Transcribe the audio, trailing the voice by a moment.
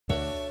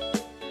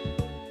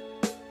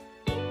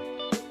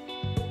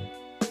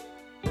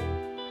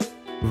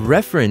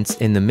Reference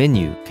in the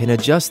menu can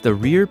adjust the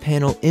rear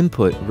panel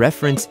input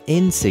reference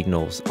in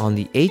signals on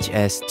the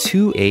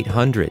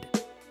HS-2800.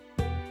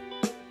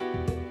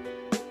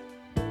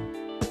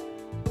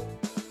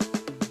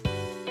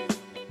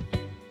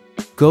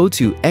 Go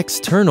to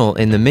External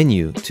in the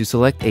menu to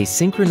select a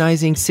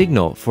synchronizing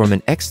signal from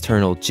an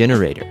external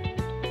generator.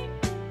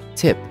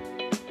 Tip: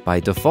 by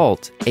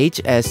default,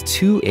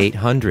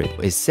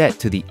 HS-2800 is set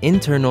to the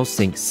internal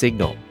sync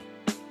signal.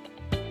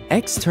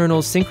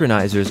 External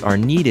synchronizers are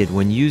needed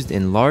when used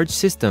in large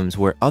systems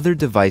where other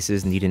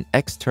devices need an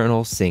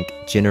external sync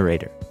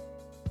generator.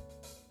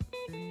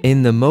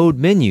 In the Mode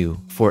menu,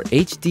 for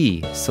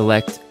HD,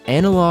 select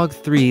Analog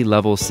 3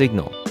 level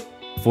signal.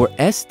 For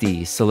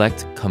SD,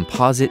 select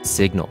Composite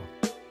signal.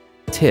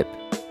 Tip: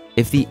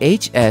 if the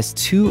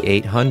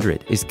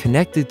HS-2800 is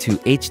connected to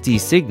HD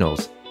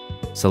signals,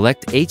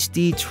 select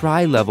HD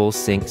tri-level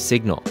sync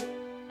signal.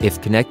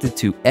 If connected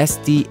to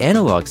SD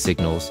analog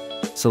signals,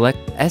 select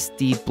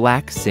SD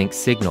black sync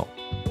signal.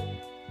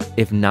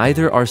 If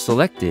neither are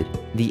selected,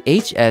 the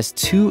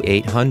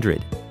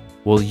HS-2800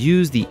 will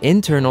use the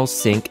internal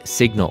sync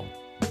signal.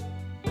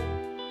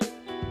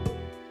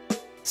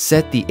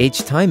 Set the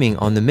H timing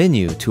on the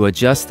menu to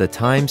adjust the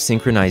time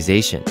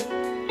synchronization.